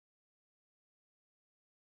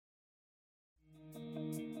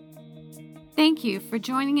Thank you for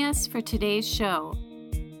joining us for today's show.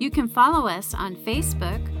 You can follow us on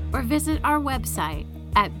Facebook or visit our website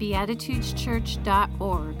at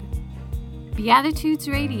beatitudeschurch.org. Beatitudes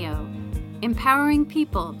Radio, empowering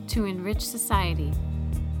people to enrich society.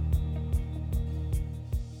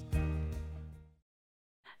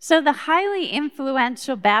 So the highly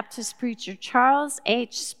influential Baptist preacher Charles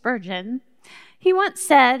H. Spurgeon, he once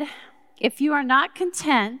said, "If you are not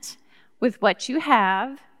content with what you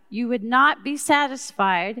have, you would not be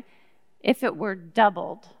satisfied if it were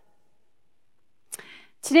doubled."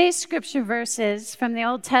 Today's scripture verses from the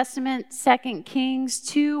Old Testament, 2 Kings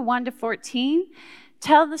 2, 1-14,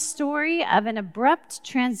 tell the story of an abrupt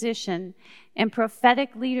transition in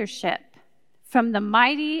prophetic leadership from the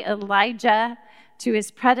mighty Elijah to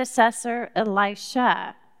his predecessor,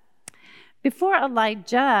 Elisha. Before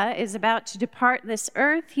Elijah is about to depart this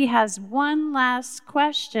earth, he has one last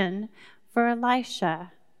question for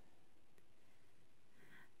Elisha.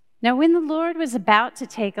 Now, when the Lord was about to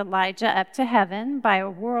take Elijah up to heaven by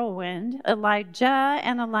a whirlwind, Elijah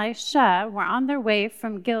and Elisha were on their way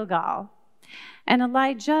from Gilgal. And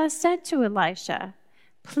Elijah said to Elisha,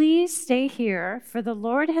 "Please stay here, for the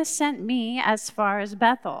Lord has sent me as far as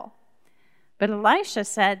Bethel." But Elisha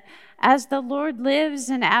said, "As the Lord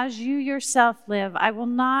lives and as you yourself live, I will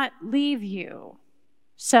not leave you."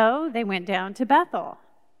 So they went down to Bethel.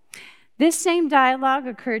 This same dialogue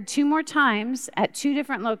occurred 2 more times at 2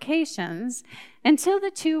 different locations until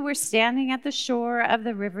the 2 were standing at the shore of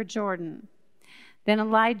the river Jordan. Then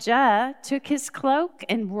Elijah took his cloak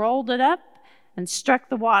and rolled it up and struck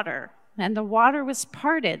the water, and the water was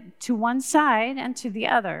parted to one side and to the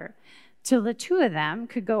other, till the 2 of them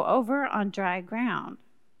could go over on dry ground.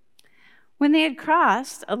 When they had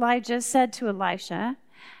crossed, Elijah said to Elisha,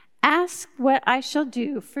 "Ask what I shall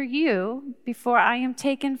do for you before I am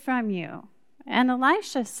taken from you." And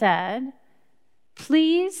Elisha said,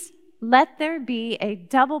 "Please let there be a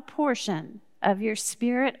double portion of your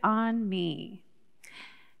spirit on me."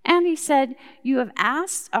 And he said, "You have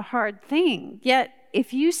asked a hard thing, yet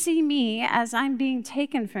if you see me as I'm being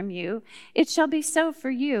taken from you, it shall be so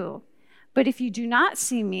for you. But if you do not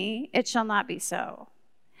see me, it shall not be so."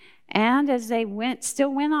 And as they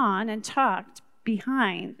still went on and talked,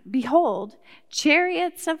 behold,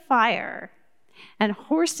 chariots of fire and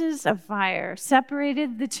horses of fire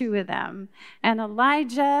separated the 2 of them, and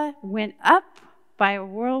Elijah went up by a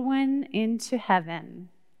whirlwind into heaven.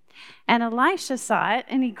 And Elisha saw it,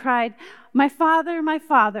 and he cried, my father,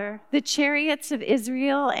 the chariots of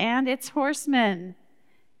Israel and its horsemen."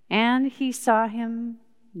 And he saw him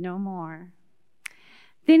no more.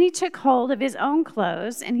 Then he took hold of his own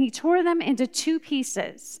clothes, and he tore them into 2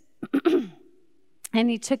 pieces. And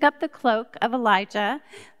he took up the cloak of Elijah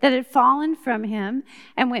that had fallen from him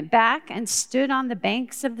and went back and stood on the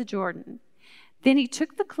banks of the Jordan. Then he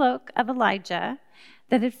took the cloak of Elijah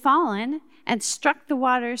that had fallen and struck the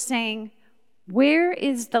water, saying, "Where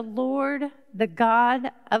is the Lord, the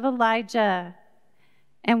God of Elijah?"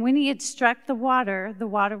 And when he had struck the water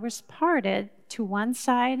was parted to one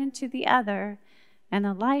side and to the other, and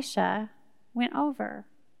Elisha went over.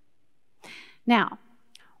 Now,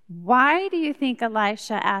 why do you think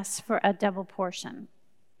Elisha asked for a double portion?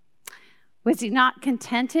 Was he not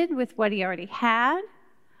contented with what he already had?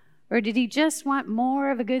 Or did he just want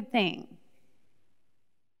more of a good thing?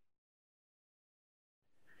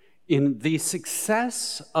 In the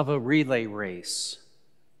success of a relay race,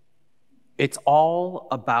 it's all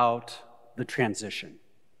about the transition.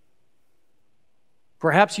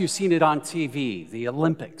 Perhaps you've seen it on TV, the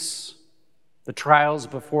Olympics, the trials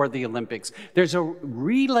before the Olympics. There's a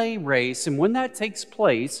relay race, and when that takes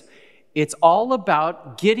place, it's all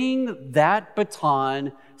about getting that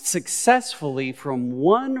baton successfully from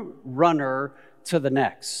one runner to the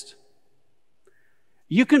next.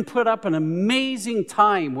 You can put up an amazing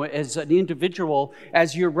time as an individual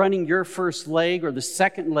as you're running your first leg or the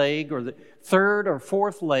second leg or the third or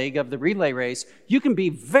fourth leg of the relay race. You can be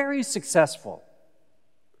very successful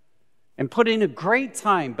and put in a great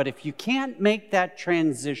time, but if you can't make that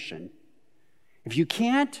transition, if you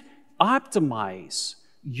can't optimize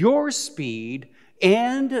your speed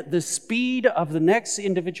and the speed of the next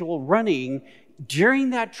individual running during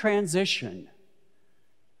that transition,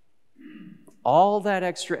 all that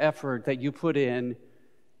extra effort that you put in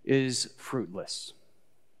is fruitless.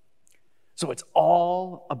 So it's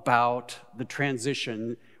all about the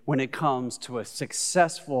transition when it comes to a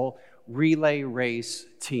successful relay race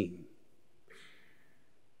team.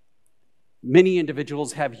 Many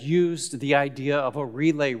individuals have used the idea of a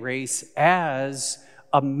relay race as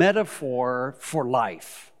a metaphor for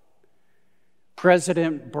life.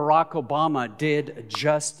 President Barack Obama did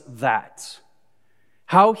just that.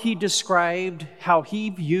 How he described how he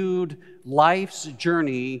viewed life's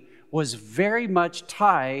journey was very much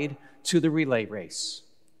tied to the relay race.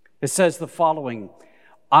 It says the following: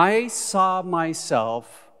 I saw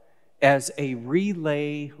myself as a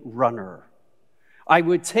relay runner. I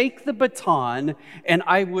would take the baton and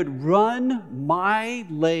I would run my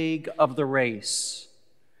leg of the race.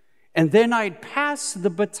 And then I'd pass the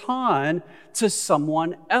baton to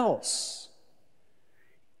someone else.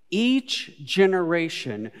 Each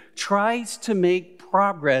generation tries to make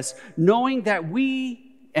progress, knowing that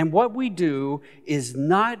we and what we do is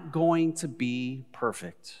not going to be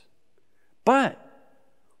perfect. But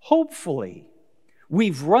hopefully,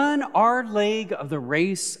 we've run our leg of the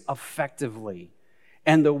race effectively,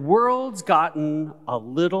 and the world's gotten a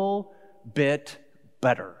little bit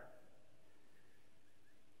better.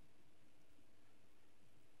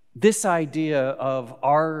 This idea of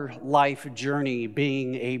our life journey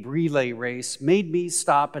being a relay race made me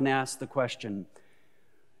stop and ask the question,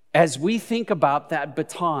 as we think about that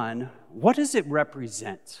baton, what does it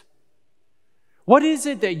represent? What is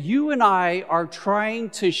it that you and I are trying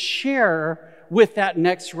to share with that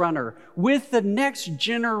next runner, with the next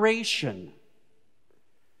generation?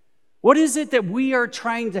 What is it that we are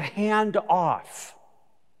trying to hand off?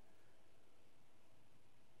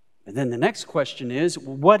 And then the next question is,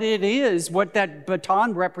 what that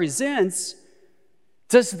baton represents,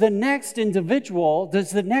 does the next individual,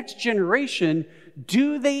 does the next generation,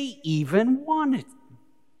 do they even want it?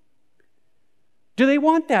 Do they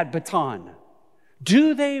want that baton?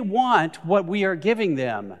 Do they want what we are giving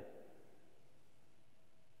them?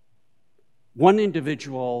 One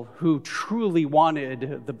individual who truly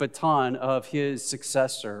wanted the baton of his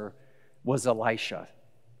successor was Elisha.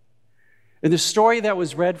 In the story that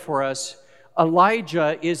was read for us,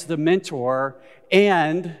 Elijah is the mentor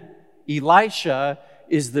and Elisha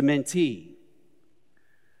is the mentee.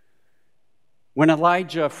 When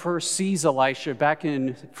Elijah first sees Elisha back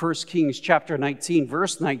in 1 Kings chapter 19,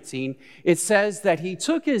 verse 19, it says that he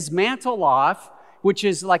took his mantle off, which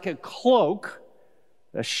is like a cloak,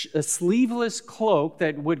 a sleeveless cloak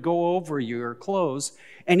that would go over your clothes,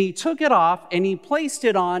 and he took it off and he placed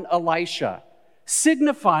it on Elisha,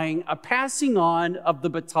 signifying a passing on of the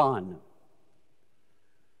baton.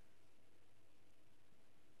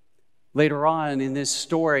 Later on in this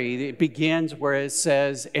story, it begins where it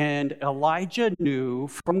says, and Elijah knew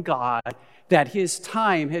from God that his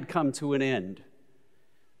time had come to an end.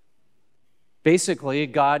 Basically,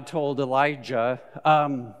 God told Elijah,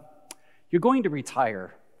 you're going to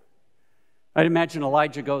retire. I'd imagine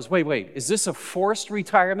Elijah goes, wait, is this a forced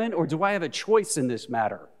retirement or do I have a choice in this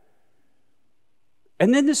matter?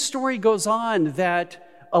 And then the story goes on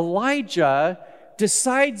that Elijah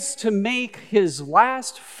decides to make his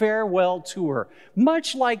last farewell tour,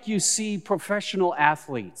 much like you see professional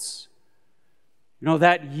athletes. You know,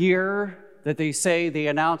 that year that they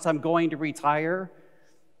announce, I'm going to retire,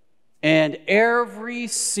 and every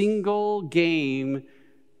single game,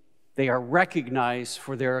 they are recognized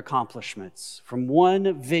for their accomplishments from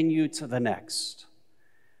one venue to the next.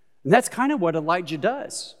 And that's kind of what Elijah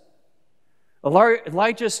does.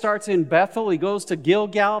 Elijah starts in Bethel, he goes to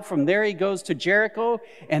Gilgal, from there he goes to Jericho,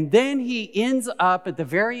 and then he ends up at the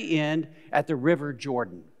very end at the River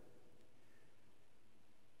Jordan.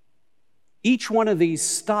 Each one of these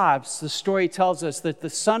stops, the story tells us that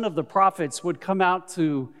the son of the prophets would come out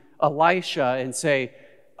to Elisha and say,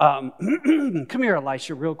 come here,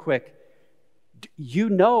 Elisha, real quick.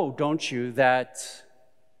 You know, don't you, that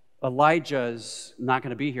Elijah's not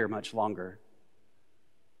going to be here much longer?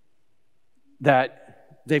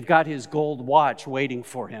 That they've got his gold watch waiting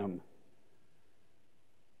for him.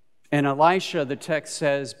 And Elisha, the text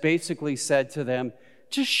says, basically said to them,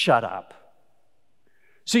 just shut up.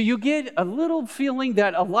 So you get a little feeling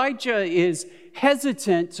that Elijah is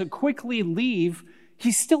hesitant to quickly leave.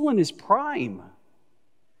 He's still in his prime.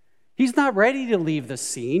 He's not ready to leave the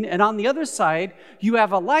scene. And on the other side, you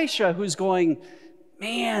have Elisha who's going,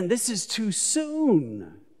 man, this is too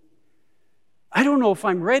soon. I don't know if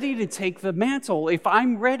I'm ready to take the mantle, if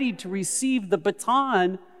I'm ready to receive the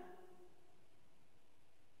baton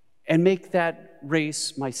and make that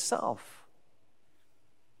race myself.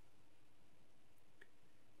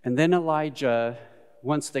 And then Elijah,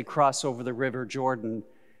 once they cross over the River Jordan,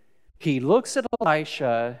 he looks at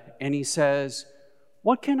Elisha and he says,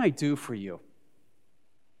 what can I do for you?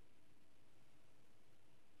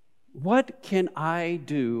 What can I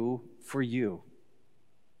do for you?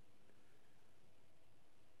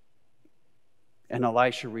 And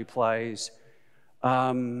Elisha replies,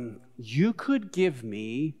 you could give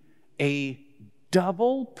me a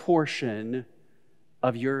double portion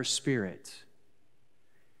of your spirit.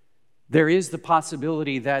 There is the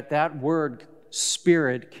possibility that that word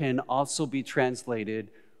spirit can also be translated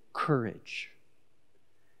courage.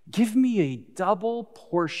 Give me a double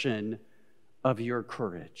portion of your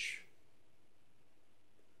courage.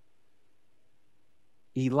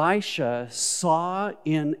 Elisha saw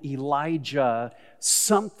in Elijah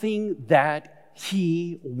something that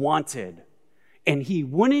he wanted. And he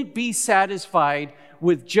wouldn't be satisfied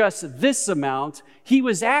with just this amount. He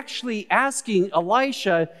was actually asking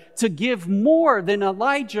Elisha to give more than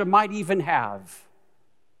Elijah might even have.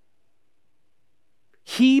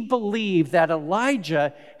 He believed that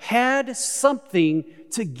Elijah had something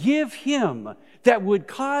to give him that would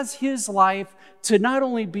cause his life to not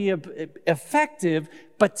only be effective,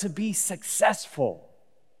 but to be successful.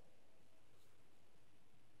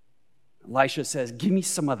 Elisha says, give me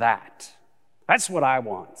some of that. That's what I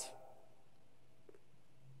want.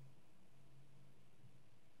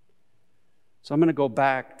 So I'm going to go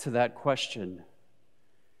back to that question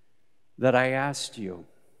that I asked you.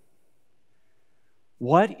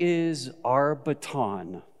 What is our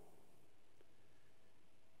baton?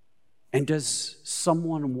 And does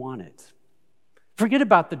someone want it? Forget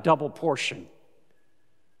about the double portion.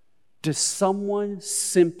 Does someone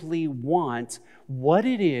simply want what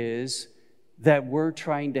it is that we're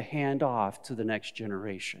trying to hand off to the next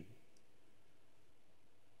generation?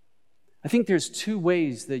 I think there's two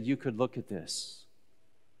ways that you could look at this.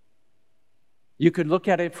 You could look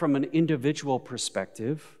at it from an individual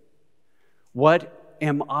perspective. What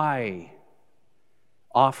am I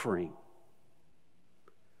offering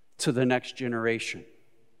to the next generation?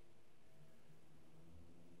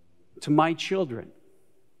 To my children?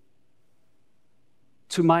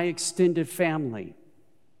 To my extended family?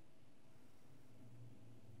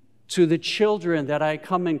 To the children that I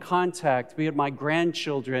come in contact, be it my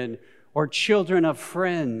grandchildren or children of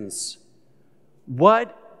friends?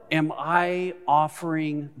 What am I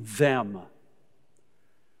offering them?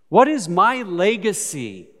 What is my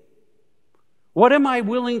legacy? What am I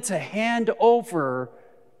willing to hand over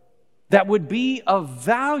that would be of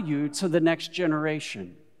value to the next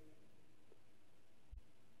generation?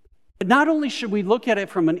 But not only should we look at it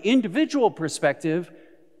from an individual perspective,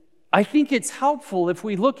 I think it's helpful if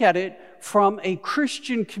we look at it from a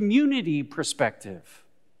Christian community perspective.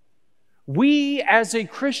 We, as a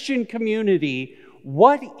Christian community,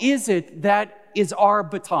 what is it that is our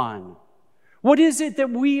baton? What is it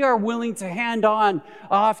that we are willing to hand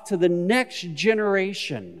off to the next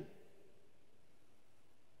generation?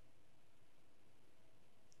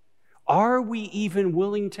 Are we even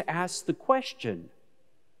willing to ask the question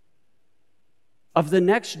of the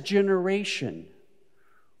next generation,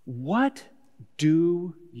 what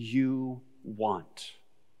do you want?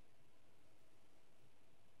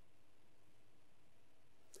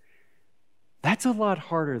 That's a lot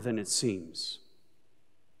harder than it seems.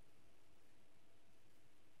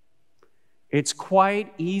 It's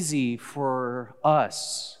quite easy for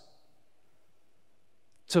us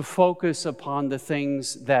to focus upon the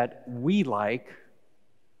things that we like,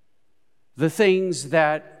 the things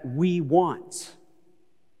that we want.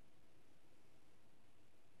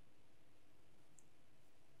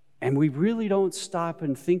 And we really don't stop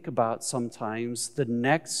and think about sometimes the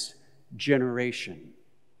next generation.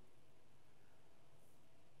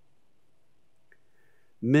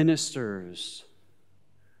 Ministers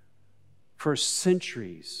for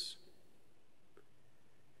centuries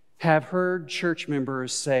have heard church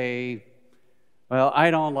members say, well,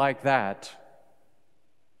 I don't like that.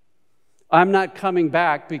 I'm not coming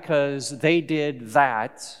back because they did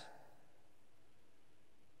that.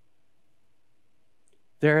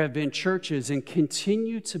 There have been churches and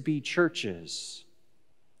continue to be churches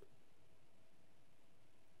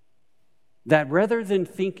that rather than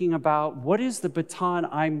thinking about what is the baton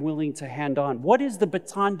I'm willing to hand on, what is the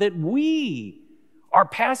baton that we are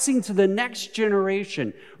passing to the next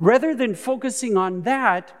generation, rather than focusing on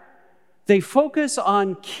that, they focus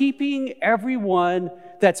on keeping everyone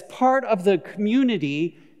that's part of the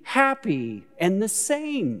community happy and the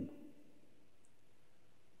same.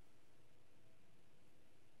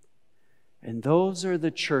 And those are the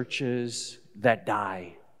churches that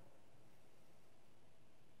die.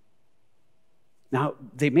 Now,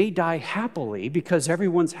 they may die happily because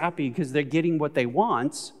everyone's happy because they're getting what they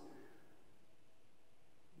want,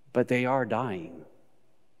 but they are dying.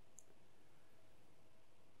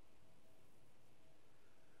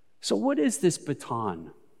 So what is this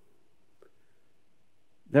baton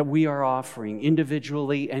that we are offering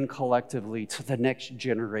individually and collectively to the next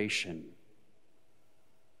generation?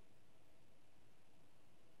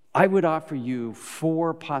 I would offer you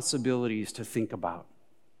 4 possibilities to think about.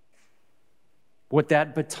 What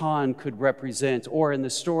that baton could represent, or in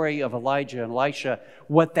the story of Elijah and Elisha,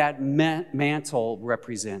 what that mantle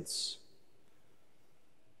represents.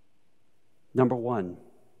 Number 1,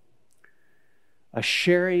 a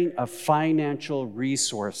sharing of financial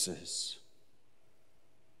resources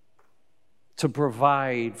to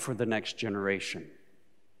provide for the next generation.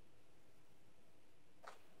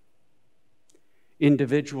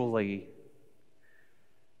 Individually,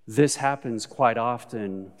 this happens quite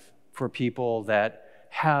often for people that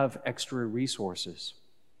have extra resources.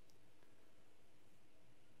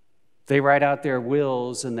 They write out their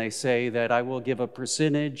wills and they say that I will give a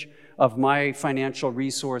percentage of my financial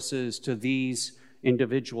resources to these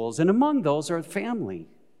individuals, and among those are family.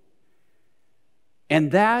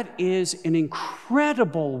 And that is an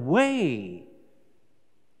incredible way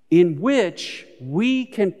in which we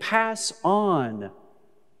can pass on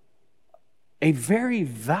a very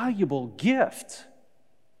valuable gift.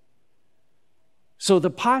 So the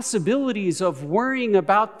possibilities of worrying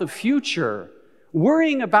about the future,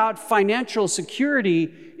 worrying about financial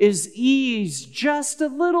security is eased just a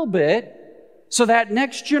little bit so that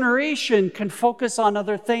next generation can focus on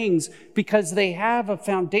other things because they have a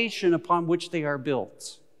foundation upon which they are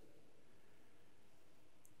built.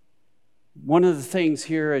 One of the things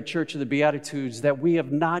here at Church of the Beatitudes that we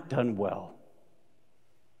have not done well,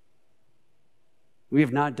 we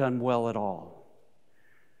have not done well at all,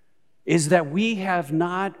 is that we have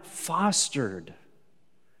not fostered,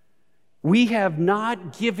 we have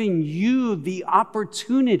not given you the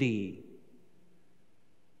opportunity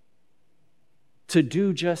to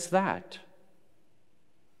do just that.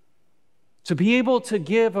 To be able to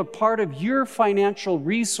give a part of your financial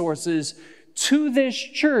resources to this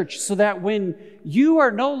church so that when you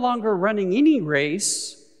are no longer running any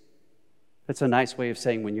race, that's a nice way of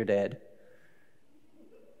saying when you're dead,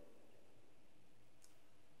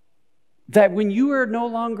 that when you are no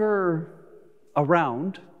longer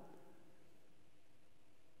around,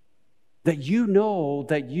 that you know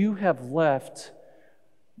that you have left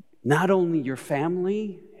not only your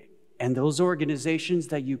family and those organizations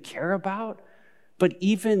that you care about, but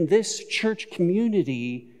even this church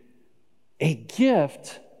community, a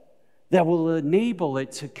gift that will enable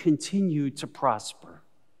it to continue to prosper.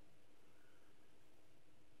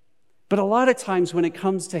 But a lot of times when it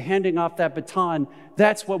comes to handing off that baton,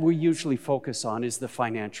 that's what we usually focus on, is the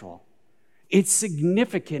financial. It's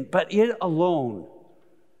significant, but it alone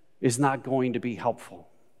is not going to be helpful.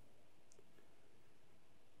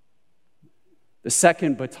 The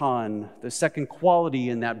second baton, the second quality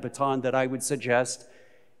in that baton that I would suggest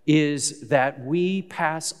is that we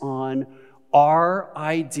pass on our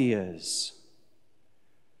ideas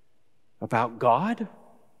about God,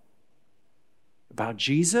 about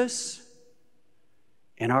Jesus,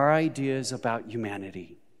 and our ideas about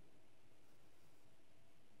humanity.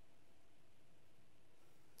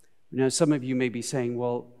 Now, some of you may be saying,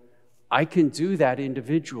 well, I can do that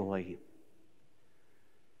individually.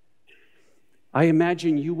 I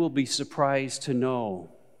imagine you will be surprised to know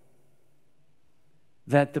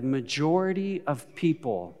that the majority of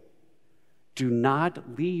people do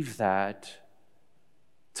not leave that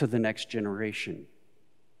to the next generation,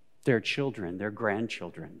 their children, their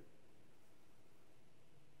grandchildren.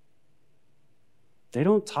 They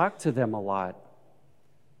don't talk to them a lot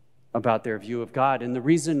about their view of God. And the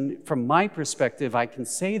reason, from my perspective, I can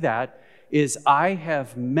say that is I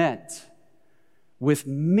have met with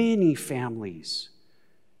many families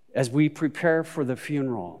as we prepare for the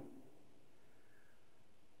funeral.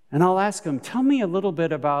 And I'll ask them, tell me a little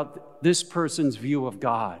bit about this person's view of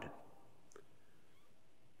God.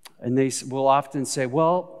 And they will often say,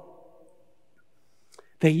 well,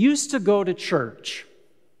 they used to go to church.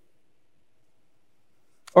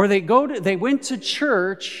 Or they went to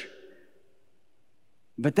church,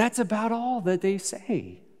 but that's about all that they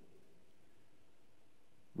say.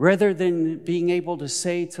 Rather than being able to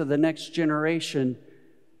say to the next generation,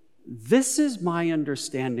 this is my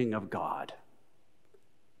understanding of God.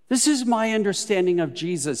 This is my understanding of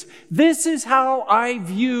Jesus. This is how I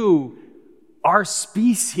view our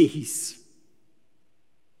species.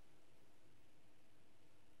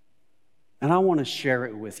 And I want to share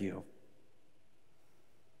it with you.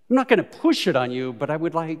 I'm not going to push it on you, but I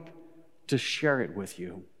would like to share it with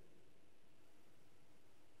you.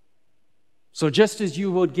 So just as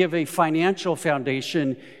you would give a financial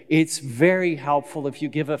foundation, it's very helpful if you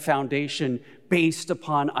give a foundation based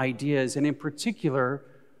upon ideas, and in particular,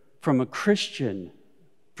 from a Christian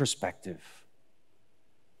perspective.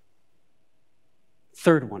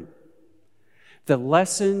 Third one, the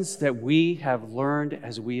lessons that we have learned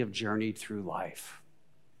as we have journeyed through life,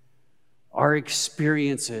 our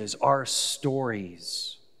experiences, our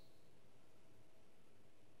stories,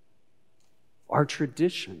 our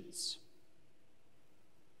traditions.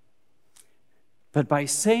 But by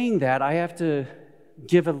saying that, I have to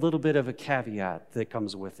give a little bit of a caveat that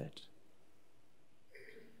comes with it.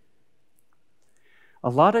 A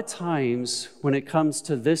lot of times when it comes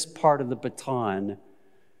to this part of the baton,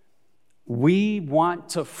 we want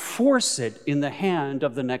to force it in the hand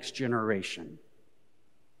of the next generation.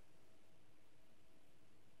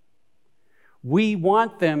 We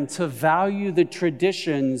want them to value the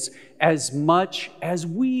traditions as much as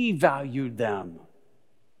we valued them.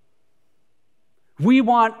 We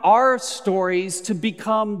want our stories to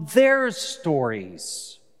become their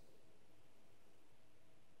stories.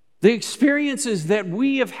 The experiences that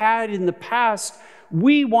we have had in the past,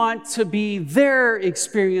 we want to be their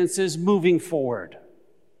experiences moving forward.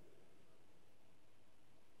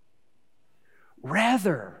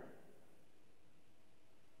 Rather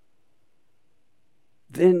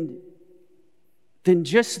than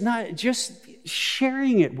just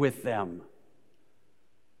sharing it with them.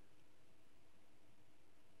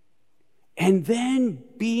 And then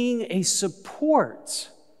being a support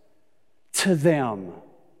to them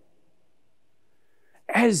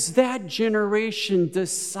as that generation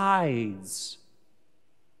decides,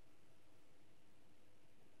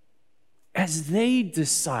 as they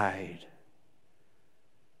decide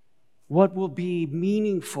what will be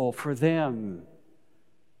meaningful for them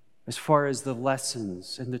as far as the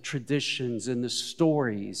lessons and the traditions and the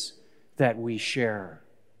stories that we share.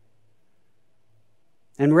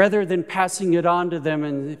 And rather than passing it on to them,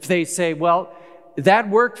 and if they say, well, that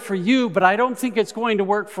worked for you, but I don't think it's going to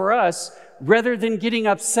work for us, rather than getting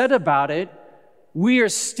upset about it, we are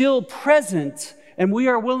still present and we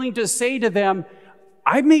are willing to say to them,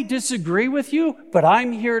 I may disagree with you, but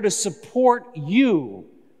I'm here to support you.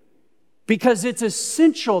 Because it's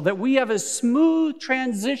essential that we have a smooth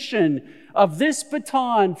transition of this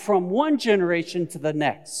baton from one generation to the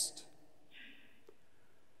next.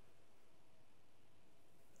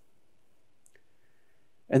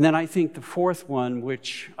 And then I think the fourth one,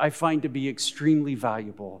 which I find to be extremely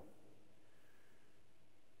valuable,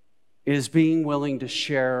 is being willing to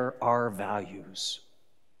share our values.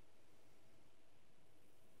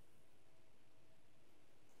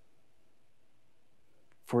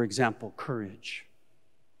 For example, courage,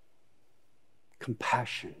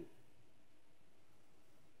 compassion,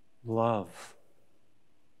 love.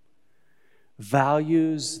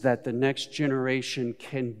 Values that the next generation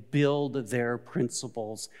can build their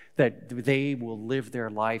principles, that they will live their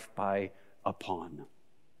life by upon.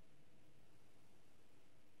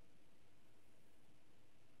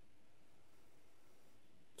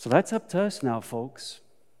 So that's up to us now, folks.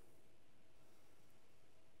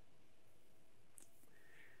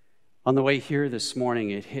 On the way here this morning,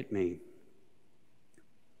 it hit me.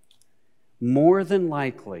 More than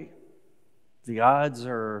likely, the odds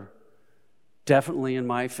are definitely in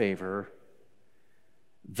my favor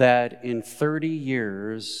that in 30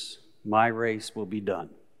 years, my race will be done.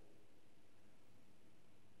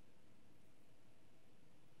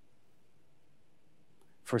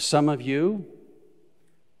 For some of you,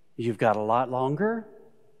 you've got a lot longer.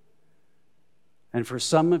 And for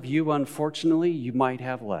some of you, unfortunately, you might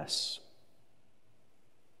have less.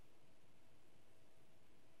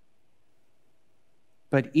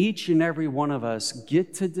 But each and every one of us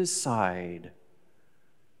get to decide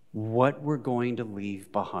what we're going to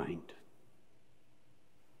leave behind,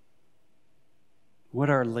 what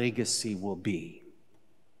our legacy will be.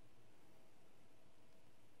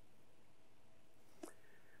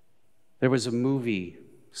 There was a movie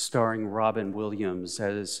starring Robin Williams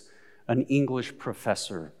as an English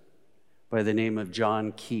professor by the name of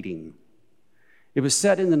John Keating. It was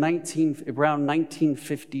set in around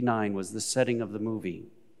 1959 was the setting of the movie.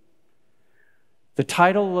 The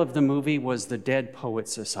title of the movie was The Dead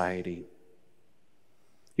Poets Society.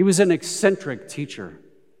 He was an eccentric teacher,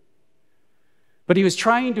 but he was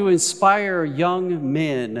trying to inspire young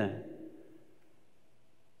men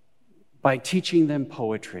by teaching them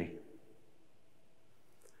poetry.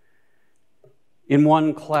 In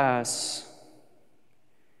one class,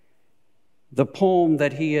 the poem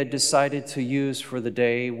that he had decided to use for the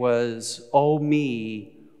day was "O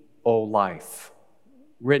Me, O Life,"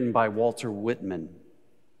 written by Walter Whitman.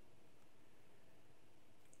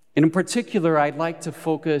 And in particular, I'd like to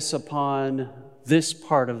focus upon this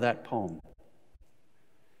part of that poem.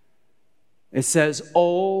 It says,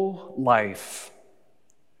 "O life,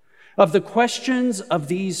 of the questions of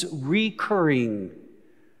these recurring,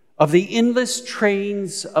 of the endless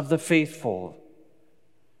trains of the faithful,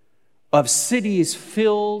 of cities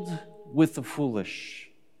filled with the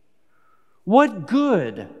foolish. What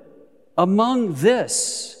good among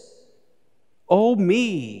this, O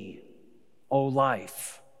me, O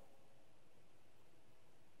life?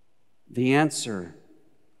 The answer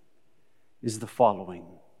is the following: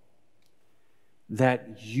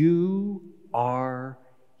 that you are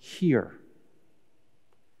here,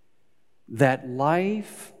 that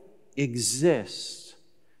life exists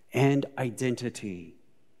and identity,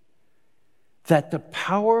 that the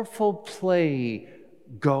powerful play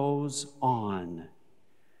goes on,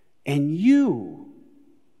 and you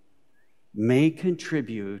may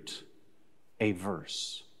contribute a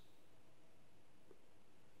verse.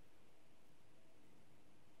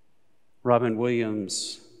 Robin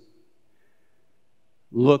Williams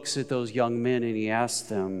looks at those young men and he asks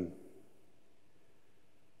them,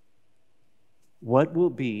 what will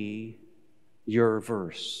be your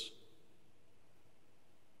verse?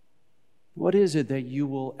 What is it that you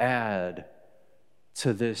will add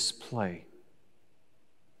to this play?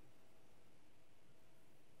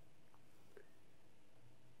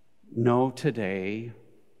 Know today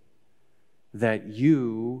that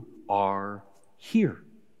you are here.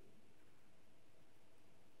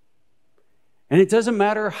 And it doesn't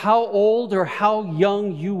matter how old or how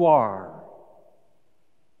young you are.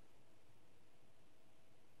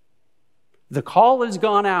 The call has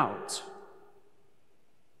gone out.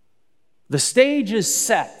 The stage is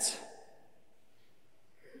set.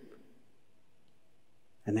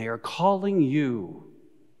 And they are calling you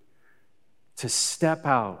to step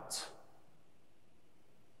out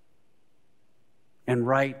and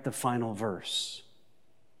write the final verse.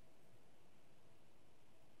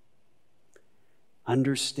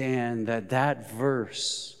 Understand that that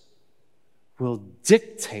verse will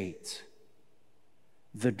dictate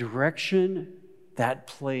the direction that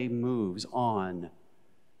play moves on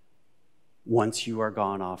once you are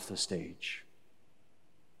gone off the stage.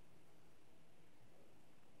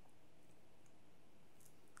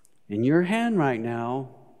 In your hand right now,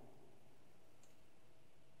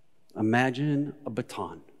 imagine a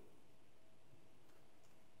baton.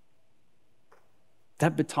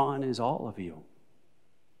 That baton is all of you.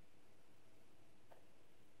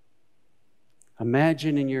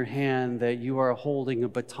 Imagine in your hand that you are holding a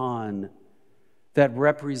baton that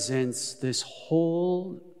represents this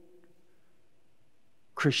whole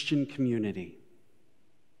Christian community.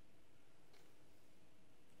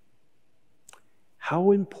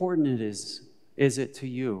 How important is it to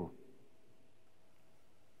you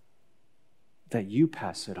that you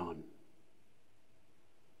pass it on?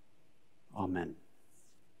 Amen.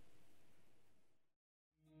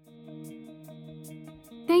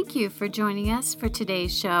 Thank you for joining us for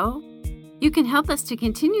today's show. You can help us to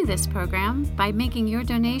continue this program by making your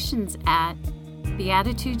donations at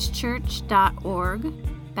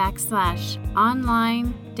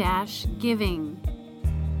beatitudeschurch.org/online-giving.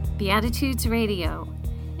 Beatitudes Radio,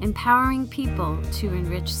 empowering people to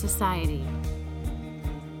enrich society.